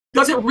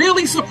Does it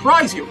really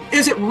surprise you?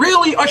 Is it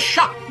really a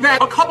shock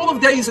that a couple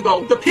of days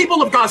ago, the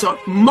people of Gaza,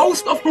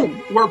 most of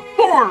whom were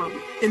born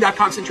in that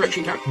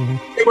concentration camp,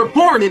 they were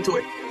born into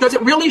it. Does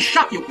it really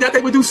shock you that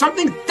they would do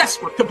something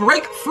desperate to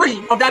break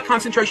free of that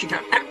concentration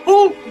camp? And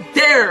who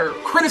dare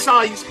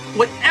criticize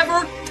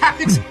whatever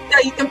tactics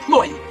they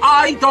employ?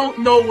 I don't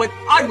know what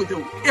I would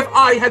do if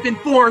I had been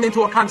born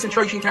into a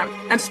concentration camp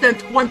and spent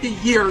 20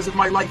 years of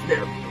my life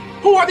there.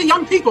 Who are the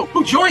young people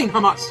who joined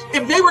Hamas?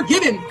 If they were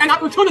given an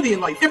opportunity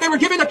in life, if they were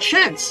given a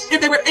chance, if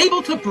they were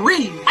able to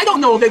breathe, I don't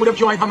know if they would have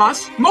joined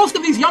Hamas. Most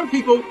of these young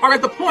people are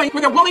at the point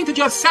where they're willing to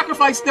just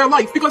sacrifice their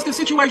life because the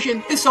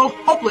situation is so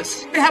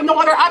hopeless. They have no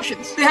other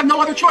options. They have no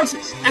other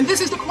choices. And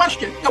this is the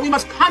question that we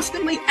must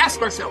constantly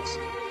ask ourselves.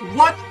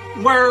 What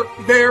were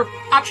their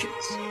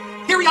options?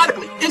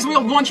 Periodically,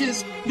 Israel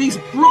launches these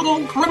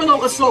brutal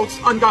criminal assaults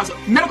on Gaza.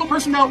 Medical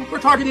personnel were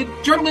targeted,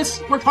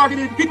 journalists were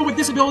targeted, people with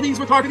disabilities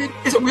were targeted.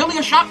 Is it really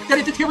a shock that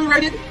it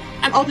deteriorated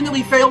and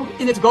ultimately failed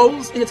in its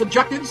goals, in its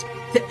objectives,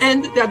 to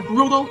end that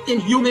brutal,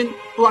 inhuman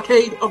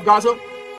blockade of Gaza?